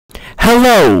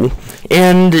Hello,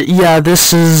 and yeah,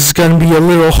 this is gonna be a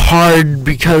little hard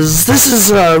because this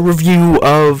is a review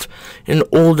of an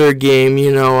older game,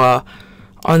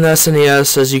 on the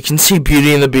SNES. As you can see,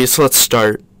 Beauty and the Beast. Let's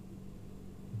start.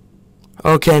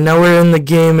 Okay, now we're in the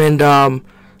game, and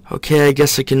okay, I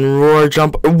guess I can roar,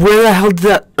 jump. Where the hell did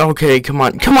that? Okay, come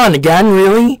on again,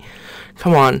 really?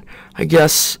 Come on, I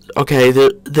guess. Okay, there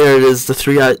it is. The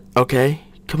three. Okay,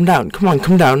 come down.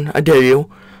 Come down. I dare you.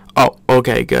 Oh,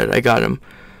 okay, good. I got him.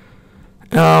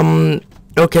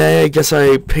 Okay, I guess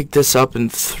I pick this up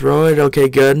and throw it. Okay,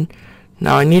 good.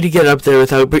 Now I need to get up there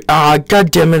without...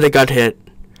 God damn it, I got hit.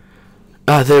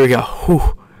 There we go.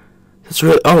 Whew. That's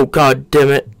really... Oh, god damn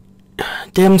it.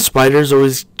 Damn spiders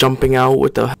always jumping out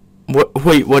with the...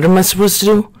 Wait, what am I supposed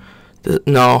to do?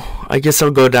 No, I guess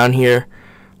I'll go down here.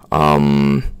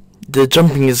 The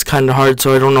jumping is kind of hard,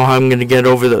 so I don't know how I'm going to get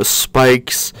over those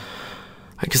spikes.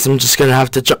 I guess I'm just gonna have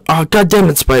to jump. Oh, god damn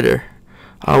it, spider.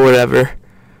 Oh, whatever.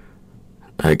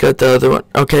 I got the other one.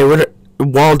 Okay,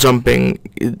 wall jumping.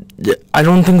 I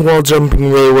don't think wall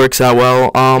jumping really works out well.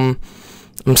 I'm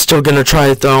still gonna try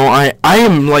it though. I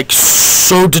am like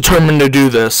so determined to do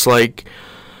this. Like,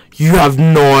 you have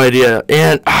no idea.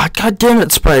 And god damn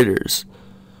it, spiders.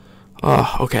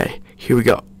 Oh, okay. Here we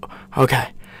go. Okay,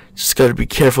 just gotta be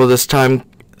careful this time.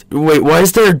 Wait, why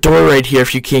is there a door right here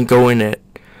if you can't go in it?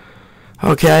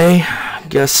 Okay,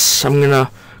 guess I'm gonna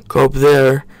go up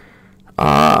there.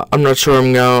 I'm not sure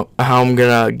how I'm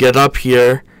gonna get up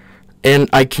here, and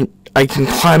I can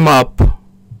climb up.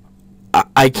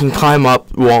 I can climb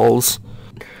up walls.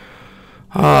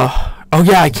 Oh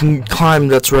yeah, I can climb.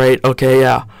 That's right. Okay,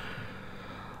 yeah.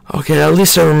 Okay, at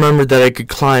least I remembered that I could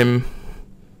climb.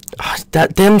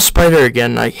 That damn spider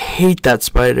again. I hate that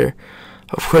spider.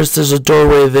 Of course, there's a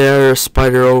doorway there, a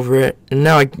spider over it, and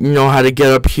now I know how to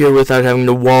get up here without having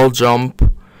to wall jump.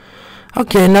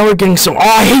 Okay, now we're getting some... Oh,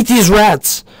 I hate these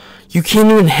rats! You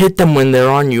can't even hit them when they're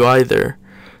on you either.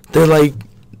 They're like...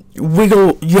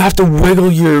 Wiggle... You have to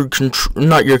wiggle your...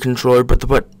 Not your controller, but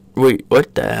the... Wait,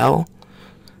 what the hell?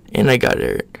 And I got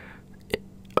it.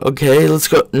 Okay, let's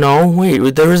go... No,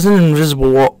 wait, there is an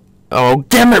invisible wall... Oh,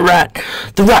 damn it, rat!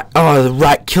 The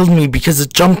rat killed me because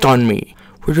it jumped on me.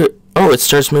 Where did... Oh, it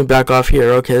starts me back off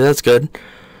here. Okay, that's good.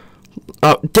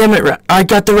 Oh, damn it, rat. I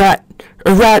got the rat.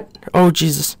 A rat. Oh,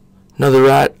 Jesus. Another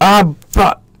rat.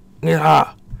 Fuck.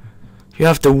 Yeah. You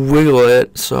have to wiggle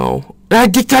it, so...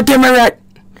 God damn it, rat.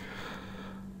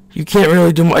 You can't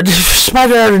really do much.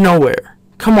 Spider out of nowhere.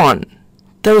 Come on.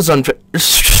 That was unfair.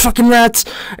 Fucking rats.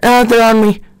 They're on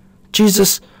me.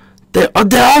 Jesus. They're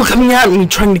all coming at me,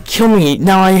 trying to kill me.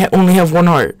 Now I only have one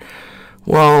heart.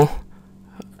 Well...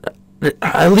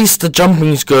 At least the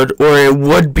jumping's good, or it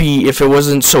would be if it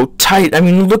wasn't so tight. I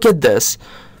mean, look at this.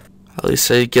 At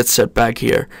least it gets set back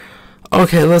here.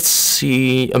 Okay, let's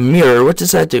see. A mirror. What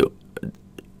does that do?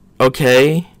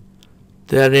 Okay.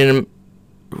 That in...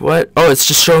 What? Oh, it's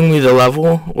just showing me the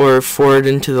level, or forward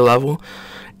into the level.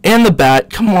 And the bat.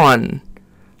 Come on.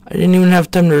 I didn't even have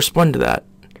time to respond to that.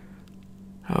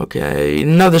 Okay,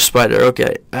 another spider.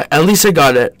 Okay, at least I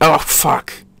got it. Oh,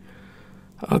 fuck.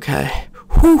 Okay.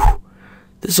 Whew.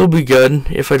 This will be good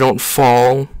if I don't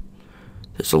fall.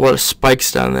 There's a lot of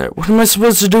spikes down there. What am I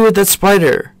supposed to do with that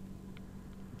spider?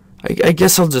 I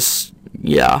guess I'll just...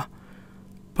 Yeah.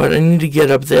 But I need to get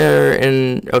up there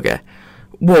and... Okay.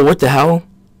 Whoa, what the hell?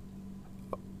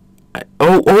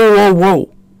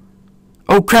 Whoa.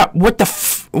 Oh, crap. What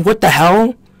the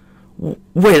hell?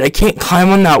 Wait, I can't climb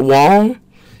on that wall?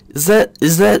 Is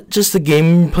that just the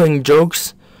game playing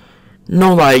jokes?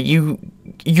 No lie, you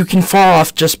can fall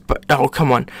off just by... Oh,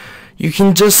 come on. You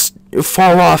can just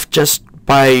fall off just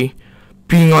by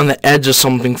being on the edge of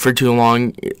something for too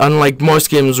long. Unlike most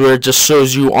games where it just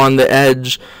shows you on the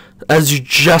edge, as you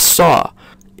just saw.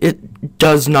 It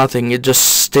does nothing. It just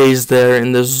stays there,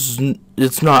 and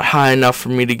it's not high enough for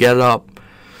me to get up.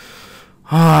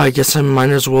 I guess I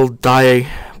might as well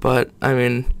die, but, I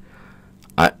mean,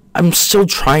 I'm still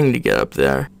trying to get up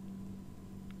there.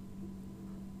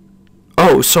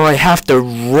 Oh, so I have to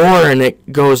roar and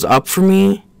it goes up for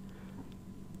me?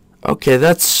 Okay,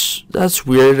 that's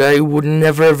weird. I would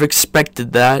never have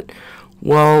expected that.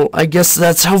 Well, I guess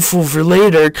that's helpful for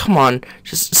later. Come on.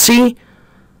 Just see?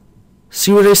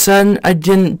 See what I said? I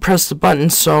didn't press the button,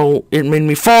 so it made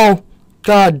me fall.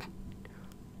 God.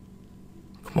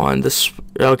 Come on, this...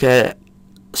 Okay.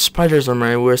 Spiders are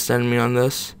my worst enemy on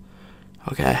this.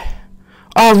 Okay.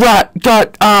 Oh, rat!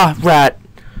 God! Rat!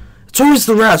 It's always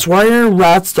the rats. Why are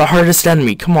rats the hardest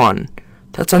enemy? Come on.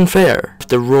 That's unfair.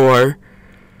 The roar.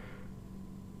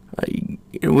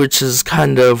 which is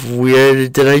kind of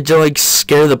weird. Did I just like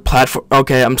scare the platform?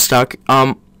 Okay, I'm stuck.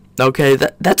 Okay,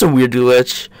 that's a weird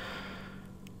glitch.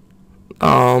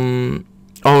 Oh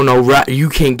no, rat, you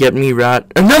can't get me,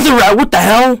 rat. Another rat, what the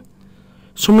hell?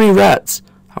 So many rats.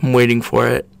 I'm waiting for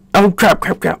it. Oh, crap.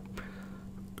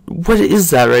 What is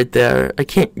that right there? I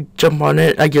can't jump on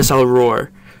it. I guess I'll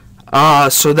roar. Ah,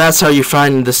 so that's how you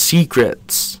find the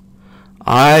secrets.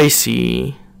 I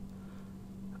see.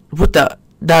 What the?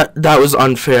 That was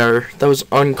unfair. That was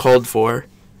uncalled for.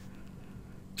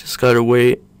 Just gotta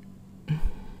wait.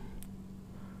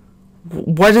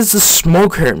 Why does the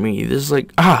smoke hurt me? There's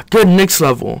like, good, next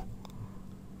level.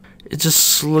 It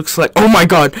just looks like, oh my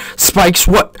god, spikes,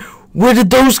 what? Where did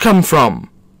those come from?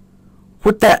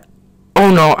 What that?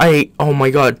 Oh no, oh my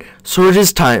god. So it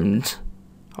is timed.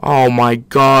 Oh my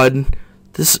god.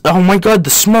 Oh my god, the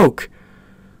smoke.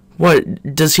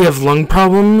 What, does he have lung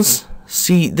problems?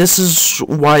 See, this is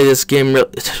why this game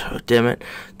really, damn it.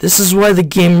 This is why the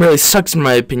game really sucks in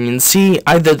my opinion. See,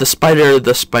 either the spider or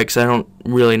the spikes, I don't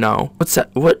really know. What's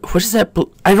that? What is that?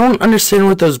 I don't understand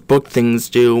what those book things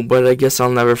do, but I guess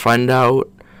I'll never find out.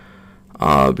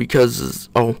 Because,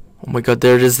 oh my god,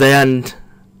 there it is, the end.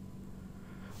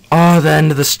 Oh, the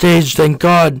end of the stage, thank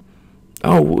god.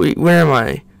 Oh, wait, where am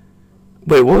I?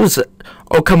 Wait, what was it?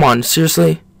 Oh, come on,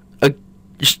 seriously?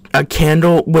 A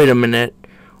candle? Wait a minute.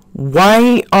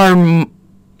 Why are...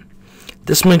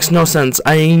 This makes no sense.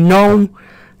 I know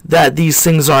that these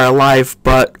things are alive,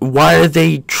 but why are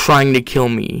they trying to kill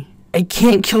me? I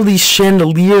can't kill these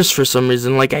chandeliers for some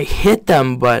reason. Like, I hit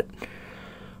them, but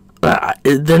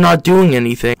they're not doing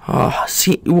anything.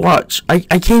 See, watch. I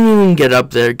can't even get up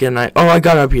there, can I? Oh, I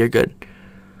got up here, good.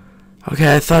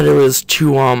 Okay, I thought it was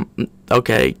too,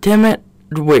 okay, damn it.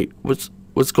 Wait,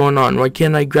 what's going on? Why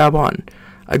can't I grab on?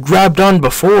 I grabbed on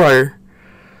before.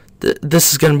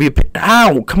 This is gonna be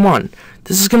ow, come on.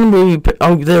 This is gonna be,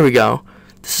 oh, there we go.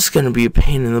 This is gonna be a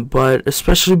pain in the butt,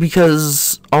 especially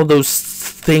because all those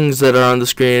things that are on the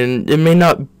screen, it may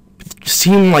not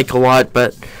seem like a lot,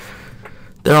 but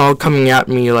they're all coming at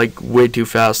me like way too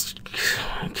fast.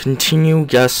 Continue,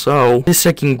 guess so. At least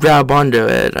I can grab onto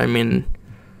it. I mean,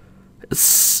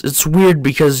 it's weird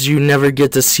because you never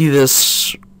get to see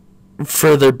this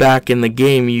further back in the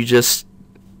game. You just,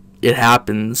 it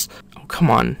happens. Oh,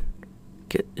 come on.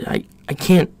 I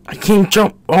can't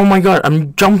jump. Oh my god,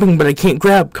 I'm jumping, but I can't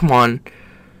grab. Come on.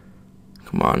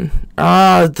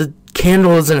 The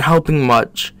candle isn't helping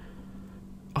much.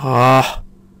 Ow,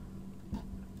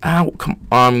 come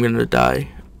on, I'm gonna die.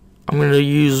 I'm gonna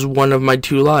use one of my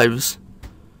 2 lives.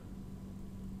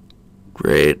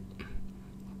 Great.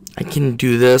 I can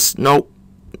do this. Nope.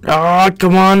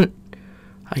 Come on.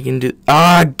 I can do,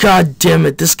 god damn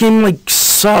it. This game, like,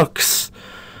 sucks.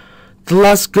 The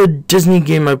last good Disney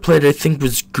game I played, I think,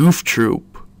 was Goof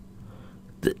Troop.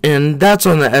 And that's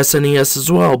on the SNES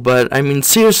as well, but, I mean,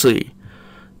 seriously.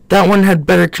 That one had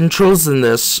better controls than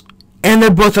this. And they're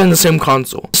both on the same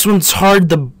console. This one's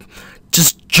hard,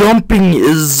 just jumping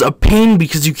is a pain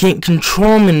because you can't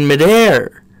control them in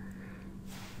midair.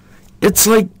 It's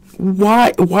like,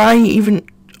 why even,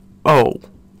 oh,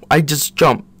 I just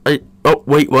jump. Oh,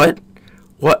 wait, what?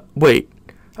 What, wait,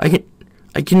 I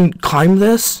can climb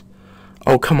this?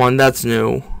 Oh, come on, that's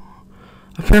new.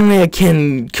 Apparently I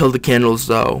can kill the candles,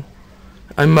 though.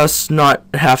 I must not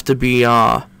have to be,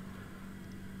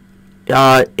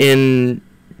 in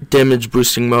damage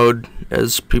boosting mode,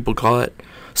 as people call it.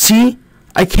 See?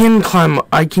 I can climb,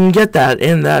 I can get that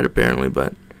and that, apparently,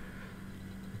 but...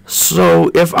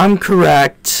 So, if I'm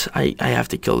correct, I have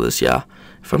to kill this, yeah.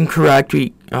 If I'm correct,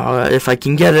 if I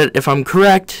can get it, if I'm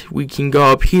correct, we can go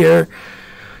up here.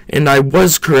 And I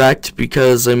was correct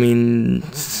because, I mean,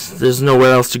 there's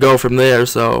nowhere else to go from there,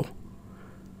 so.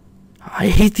 I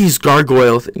hate these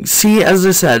gargoyle things. See, as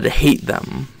I said, I hate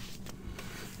them.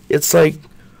 It's like,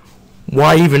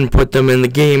 why even put them in the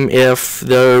game if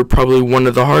they're probably one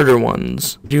of the harder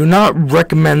ones? Do not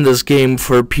recommend this game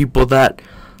for people that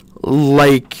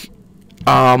like,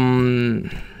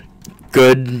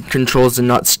 good controls and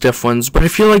not stiff ones. But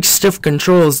if you like stiff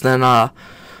controls, then,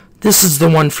 this is the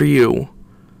one for you.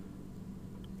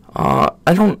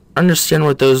 I don't understand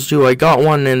what those do. I got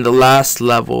one in the last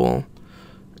level,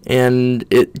 and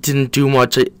it didn't do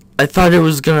much. I thought it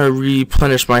was gonna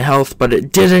replenish my health, but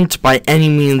it didn't by any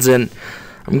means, and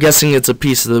I'm guessing it's a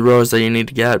piece of the rose that you need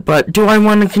to get. But do I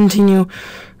want to continue?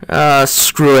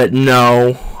 Screw it,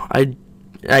 no.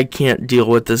 I can't deal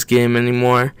with this game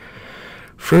anymore.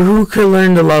 For who could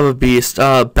learn to love a beast?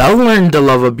 Belle learned to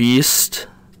love a beast.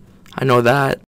 I know that.